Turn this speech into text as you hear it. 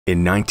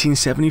In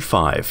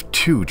 1975,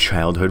 two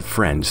childhood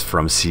friends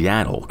from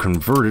Seattle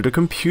converted a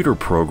computer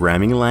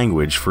programming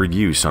language for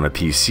use on a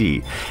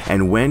PC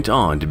and went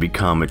on to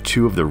become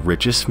two of the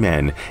richest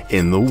men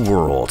in the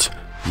world.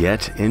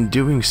 Yet, in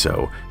doing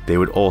so, they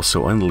would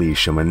also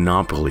unleash a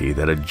monopoly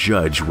that a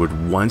judge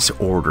would once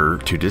order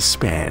to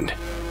disband.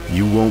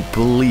 You won't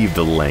believe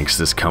the lengths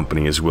this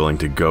company is willing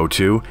to go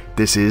to.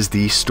 This is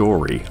the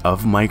story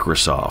of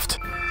Microsoft.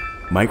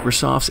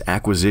 Microsoft's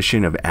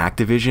acquisition of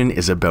Activision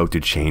is about to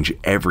change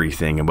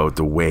everything about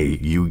the way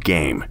you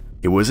game.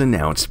 It was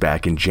announced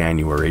back in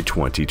January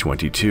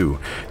 2022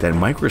 that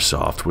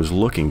Microsoft was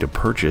looking to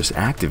purchase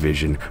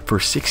Activision for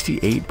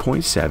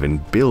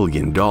 $68.7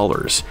 billion.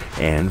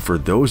 And for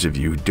those of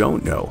you who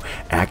don't know,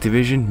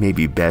 Activision may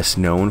be best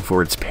known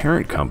for its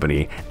parent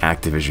company,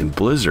 Activision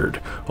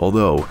Blizzard,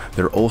 although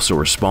they're also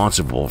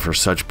responsible for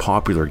such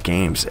popular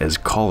games as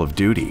Call of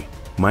Duty.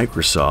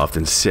 Microsoft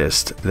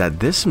insists that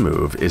this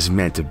move is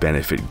meant to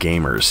benefit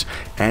gamers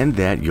and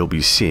that you'll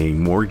be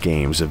seeing more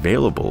games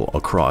available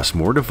across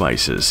more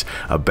devices,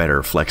 a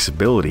better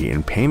flexibility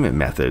in payment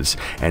methods,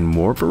 and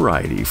more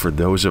variety for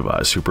those of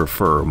us who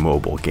prefer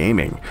mobile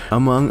gaming,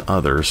 among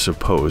other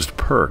supposed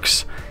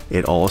perks.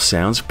 It all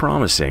sounds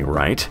promising,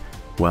 right?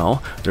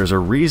 Well, there's a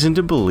reason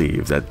to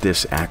believe that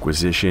this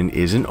acquisition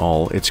isn't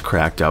all it's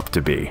cracked up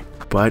to be.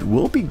 But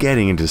we'll be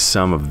getting into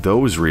some of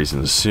those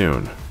reasons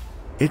soon.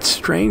 It's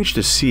strange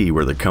to see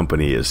where the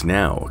company is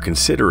now,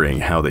 considering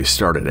how they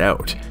started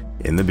out.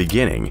 In the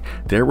beginning,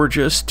 there were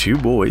just two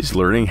boys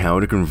learning how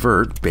to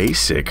convert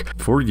BASIC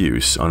for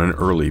use on an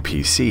early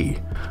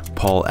PC.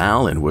 Paul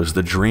Allen was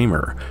the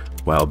dreamer,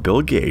 while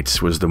Bill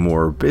Gates was the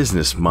more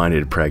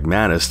business-minded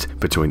pragmatist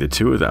between the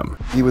two of them.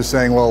 He was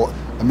saying, well,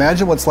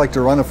 imagine what it's like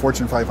to run a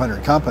Fortune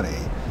 500 company.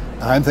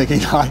 I'm thinking,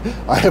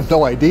 I have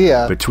no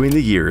idea. Between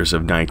the years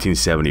of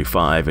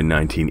 1975 and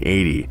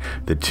 1980,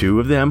 the two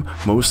of them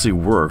mostly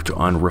worked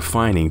on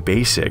refining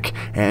BASIC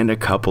and a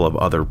couple of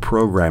other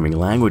programming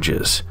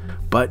languages.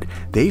 But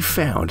they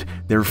found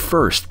their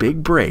first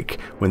big break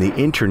when the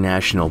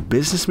International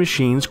Business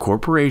Machines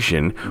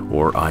Corporation,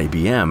 or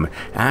IBM,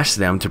 asked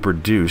them to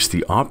produce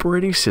the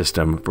operating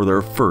system for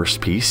their first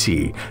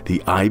PC, the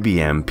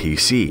IBM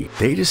PC.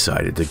 They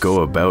decided to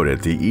go about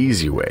it the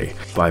easy way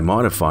by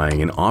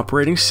modifying an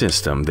operating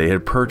system they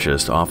had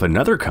purchased off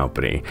another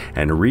company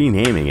and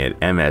renaming it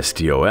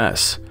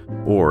MS-DOS,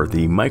 or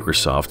the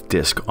Microsoft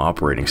Disk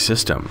Operating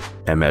System.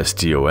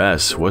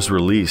 MS-DOS was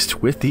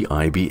released with the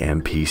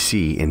IBM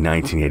PC in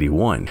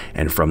 1981,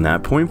 and from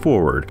that point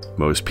forward,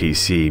 most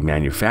PC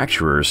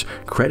manufacturers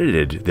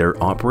credited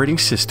their operating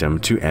system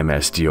to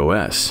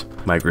MS-DOS.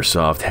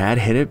 Microsoft had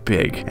hit it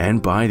big,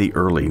 and by the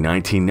early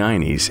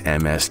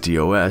 1990s,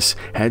 MS-DOS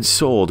had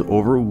sold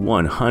over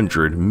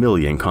 100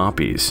 million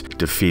copies,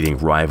 defeating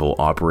rival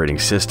operating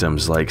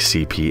systems like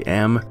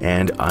CP/M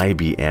and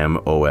IBM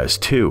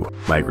OS/2.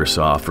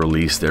 Microsoft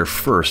released their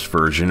first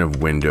version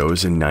of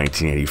Windows in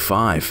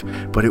 1985,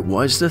 but it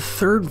was the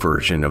third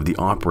version of the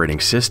operating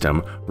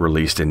system,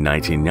 released in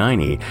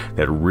 1990,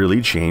 that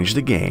really changed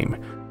the game.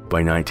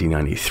 By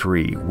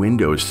 1993,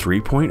 Windows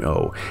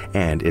 3.0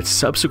 and its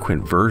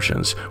subsequent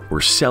versions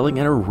were selling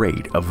at a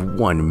rate of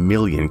 1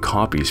 million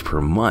copies per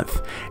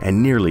month,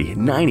 and nearly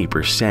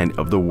 90%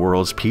 of the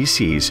world's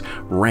PCs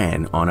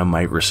ran on a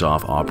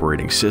Microsoft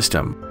operating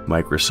system.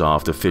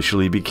 Microsoft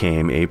officially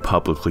became a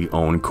publicly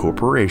owned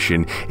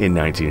corporation in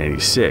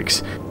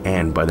 1996,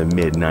 and by the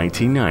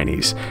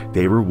mid-1990s,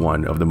 they were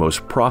one of the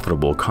most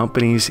profitable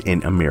companies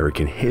in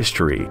American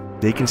history.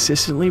 They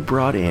consistently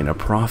brought in a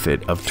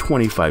profit of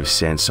 25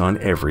 cents on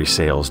every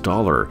sales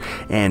dollar,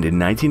 and in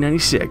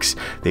 1996,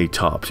 they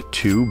topped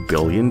 $2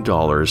 billion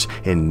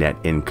in net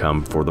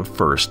income for the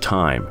first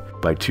time.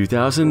 By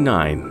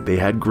 2009, they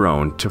had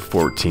grown to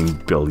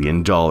 $14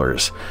 billion,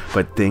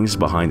 but things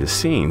behind the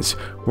scenes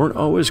weren't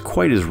always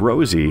quite as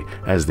rosy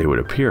as they would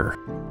appear.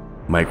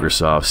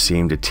 Microsoft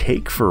seemed to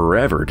take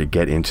forever to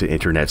get into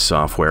internet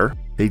software.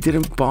 They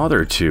didn't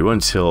bother to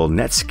until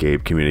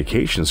Netscape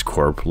Communications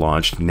Corp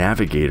launched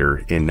Navigator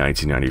in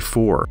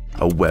 1994,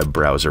 a web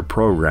browser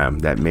program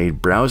that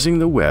made browsing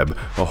the web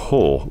a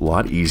whole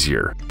lot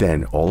easier.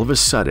 Then, all of a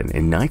sudden,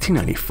 in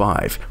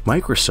 1995,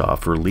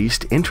 Microsoft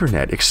released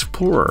Internet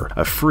Explorer,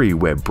 a free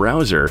web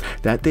browser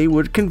that they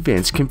would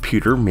convince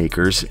computer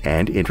makers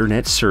and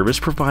internet service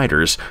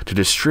providers to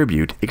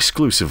distribute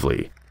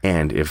exclusively.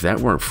 And if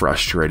that weren't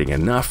frustrating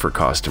enough for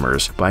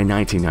customers, by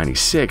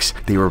 1996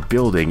 they were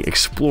building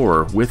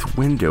Explorer with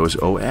Windows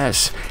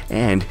OS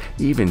and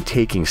even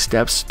taking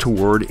steps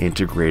toward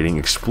integrating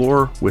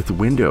Explorer with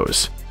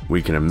Windows.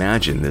 We can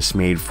imagine this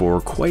made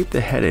for quite the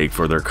headache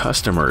for their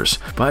customers,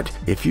 but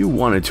if you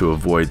wanted to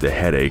avoid the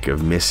headache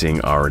of missing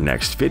our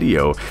next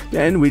video,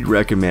 then we'd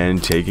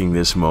recommend taking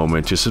this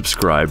moment to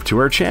subscribe to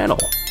our channel.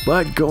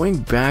 But going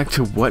back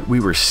to what we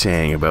were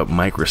saying about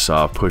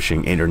Microsoft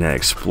pushing Internet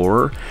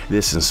Explorer,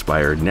 this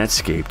inspired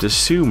Netscape to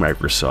sue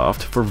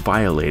Microsoft for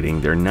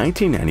violating their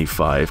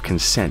 1995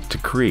 consent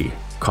decree.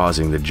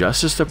 causing the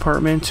Justice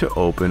Department to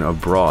open a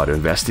broad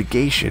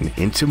investigation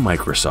into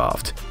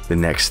Microsoft. The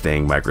next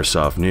thing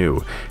Microsoft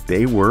knew,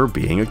 they were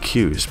being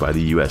accused by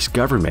the US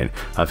government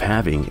of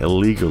having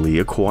illegally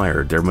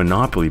acquired their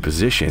monopoly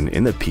position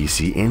in the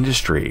PC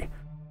industry.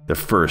 The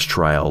first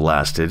trial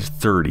lasted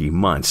 30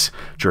 months,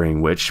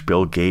 during which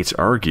Bill Gates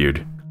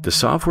argued, "The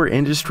software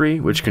industry,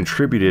 which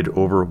contributed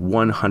over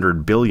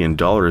 $100 billion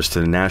to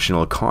the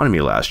national economy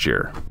last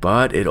year."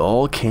 But it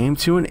all came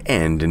to an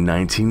end in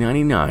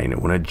 1999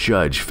 when a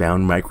judge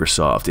found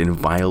Microsoft in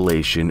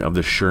violation of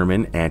the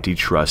Sherman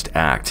Antitrust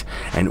Act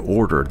and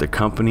ordered the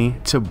company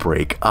to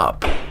break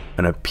up.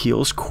 An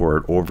appeals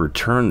court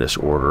overturned this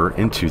order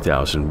in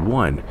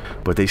 2001,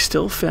 but they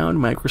still found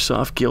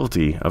Microsoft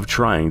guilty of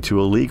trying to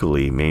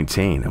illegally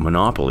maintain a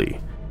monopoly.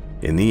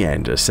 In the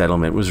end, a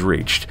settlement was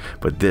reached,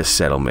 but this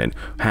settlement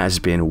has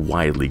been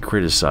widely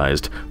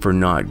criticized for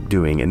not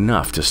doing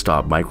enough to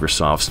stop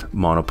Microsoft's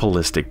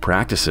monopolistic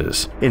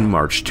practices. In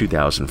March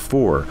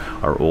 2004,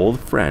 our old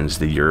friends,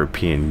 the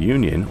European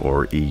Union,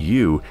 or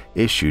EU,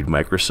 issued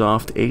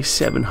Microsoft a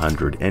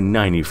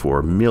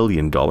 $794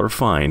 million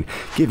fine,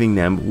 giving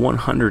them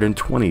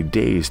 120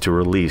 days to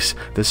release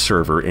the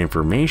server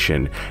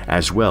information,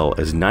 as well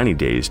as 90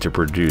 days to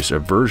produce a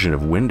version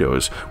of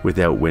Windows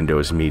without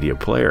Windows Media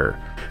Player.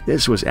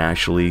 This was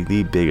actually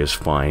the biggest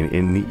fine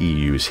in the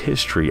EU's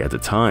history at the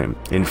time.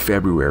 In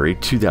February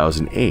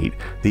 2008,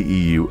 the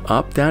EU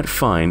upped that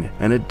fine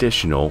an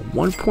additional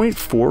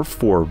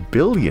 $1.44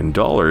 billion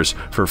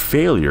for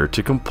failure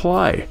to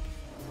comply.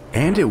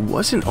 And it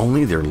wasn't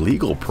only their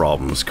legal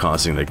problems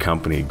causing the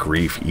company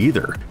grief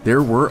either.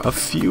 There were a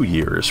few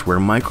years where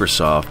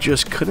Microsoft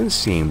just couldn't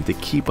seem to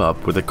keep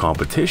up with the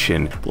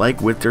competition,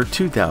 like with their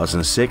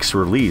 2006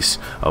 release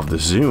of the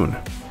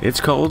Zune.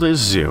 It's called a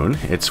Zune,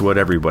 it's what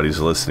everybody's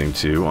listening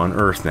to on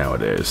Earth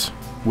nowadays,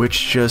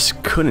 which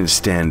just couldn't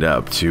stand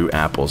up to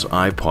Apple's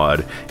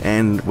iPod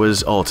and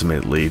was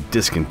ultimately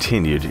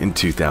discontinued in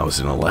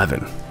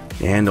 2011.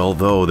 And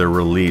although the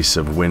release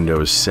of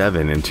Windows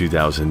 7 in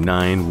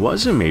 2009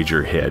 was a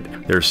major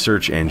hit, their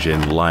search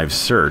engine Live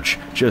Search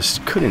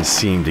just couldn't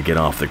seem to get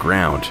off the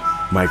ground.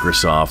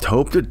 Microsoft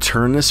hoped to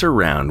turn this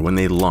around when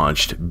they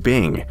launched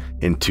Bing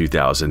in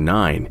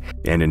 2009,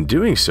 and in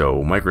doing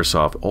so,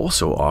 Microsoft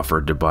also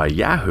offered to buy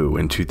Yahoo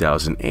in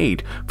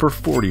 2008 for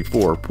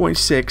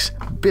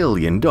 $44.6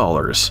 billion.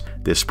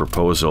 This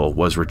proposal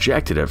was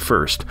rejected at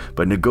first,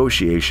 but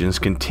negotiations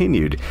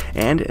continued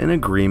and an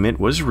agreement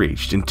was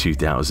reached in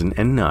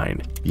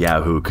 2009.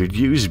 Yahoo could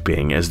use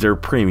Bing as their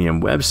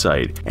premium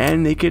website,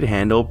 and they could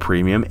handle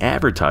premium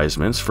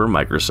advertisements for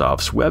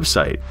Microsoft's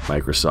website.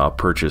 Microsoft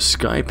purchased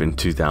Skype in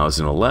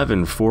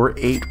 2011 for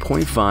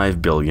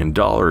 $8.5 billion,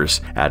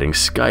 adding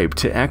Skype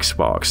to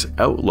Xbox,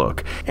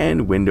 Outlook,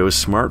 and Windows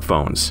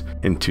smartphones.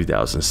 In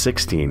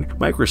 2016,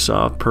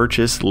 Microsoft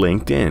purchased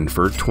LinkedIn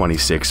for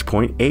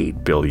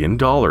 $26.8 billion.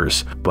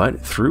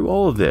 But through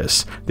all of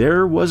this,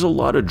 there was a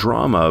lot of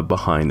drama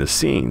behind the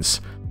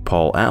scenes.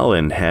 Paul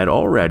Allen had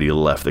already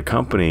left the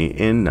company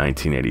in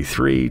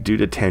 1983 due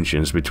to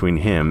tensions between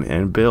him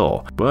and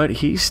Bill, but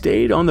he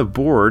stayed on the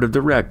board of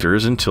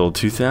directors until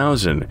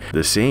 2000,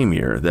 the same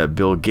year that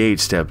Bill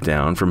Gates stepped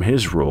down from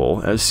his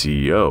role as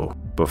CEO.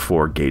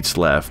 Before Gates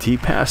left, he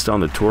passed on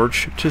the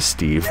torch to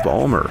Steve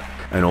Ballmer,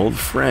 an old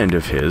friend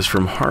of his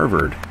from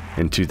Harvard.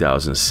 In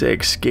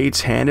 2006,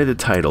 Gates handed the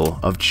title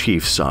of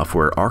Chief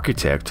Software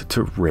Architect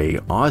to Ray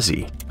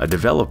Ozzie, a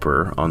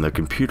developer on the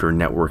computer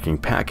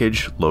networking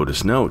package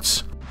Lotus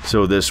Notes.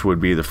 So this would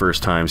be the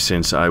first time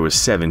since I was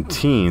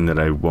 17 that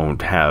I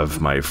won't have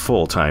my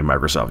full-time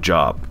Microsoft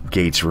job.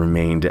 Gates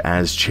remained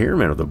as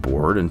chairman of the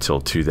board until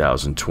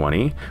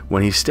 2020,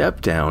 when he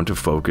stepped down to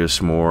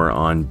focus more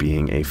on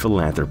being a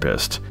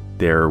philanthropist.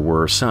 There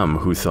were some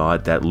who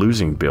thought that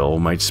losing Bill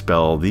might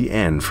spell the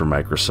end for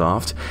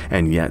Microsoft,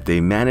 and yet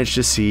they managed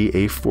to see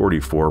a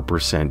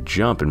 44%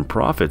 jump in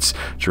profits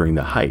during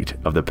the height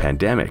of the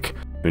pandemic.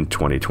 In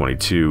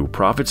 2022,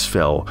 profits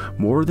fell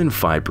more than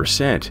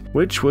 5%,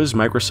 which was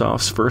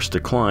Microsoft's first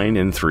decline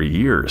in 3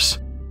 years.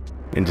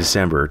 In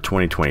December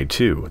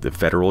 2022, the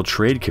Federal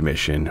Trade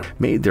Commission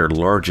made their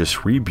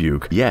largest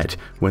rebuke yet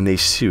when they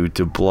sued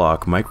to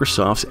block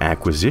Microsoft's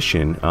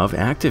acquisition of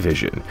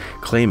Activision,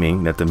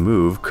 claiming that the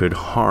move could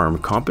harm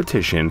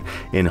competition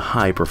in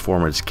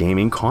high-performance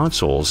gaming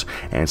consoles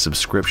and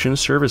subscription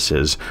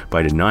services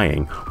by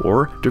denying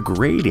or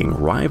degrading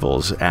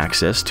rivals'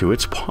 access to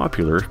its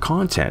popular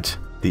content.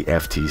 The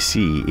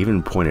FTC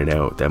even pointed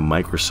out that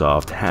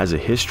Microsoft has a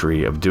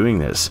history of doing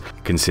this,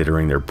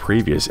 considering their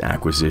previous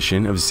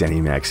acquisition of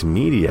ZeniMax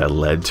Media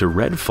led to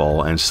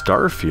Redfall and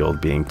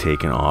Starfield being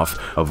taken off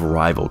of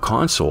rival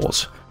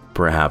consoles.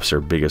 Perhaps their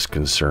biggest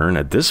concern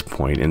at this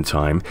point in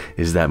time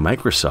is that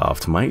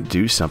Microsoft might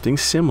do something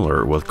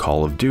similar with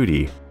Call of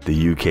Duty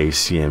The UK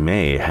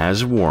CMA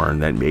has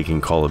warned that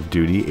making Call of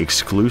Duty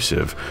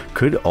exclusive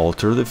could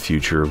alter the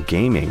future of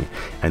gaming,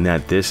 and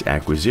that this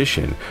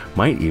acquisition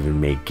might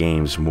even make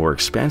games more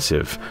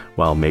expensive,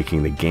 while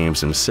making the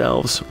games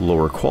themselves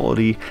lower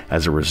quality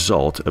as a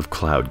result of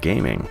cloud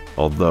gaming.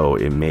 Although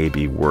it may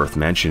be worth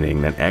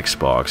mentioning that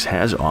Xbox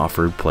has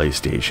offered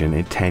PlayStation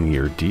a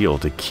 10-year deal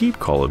to keep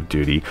Call of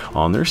Duty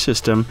on their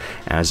system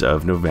as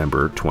of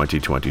November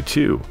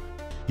 2022.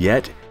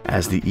 Yet,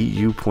 as the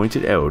EU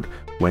pointed out,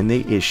 when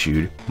they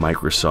issued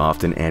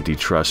Microsoft an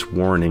antitrust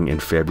warning in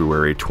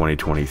February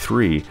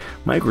 2023,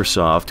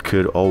 Microsoft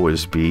could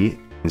always be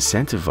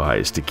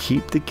incentivized to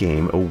keep the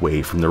game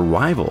away from their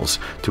rivals,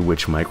 to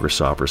which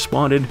Microsoft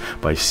responded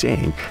by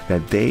saying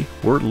that they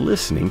were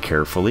listening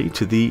carefully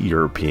to the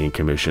European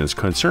Commission's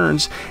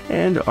concerns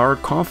and are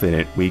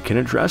confident we can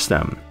address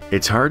them.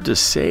 It's hard to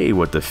say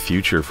what the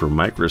future for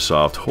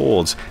Microsoft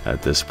holds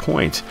at this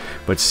point,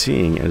 but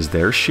seeing as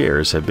their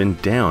shares have been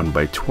down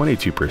by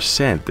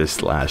 22%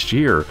 this last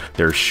year,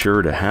 they're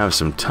sure to have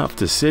some tough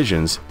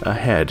decisions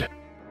ahead.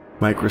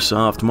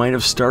 Microsoft might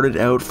have started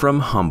out from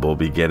humble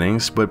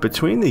beginnings, but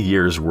between the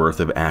year's worth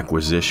of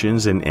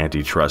acquisitions and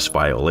antitrust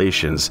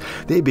violations,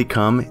 they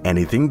become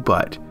anything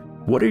but.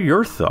 What are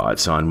your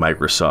thoughts on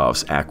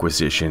Microsoft's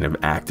acquisition of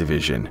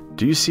Activision?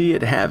 Do you see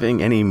it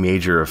having any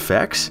major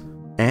effects?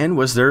 And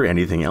was there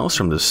anything else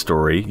from this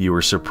story you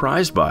were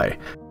surprised by?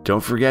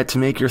 Don't forget to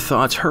make your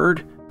thoughts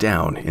heard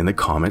down in the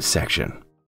comments section.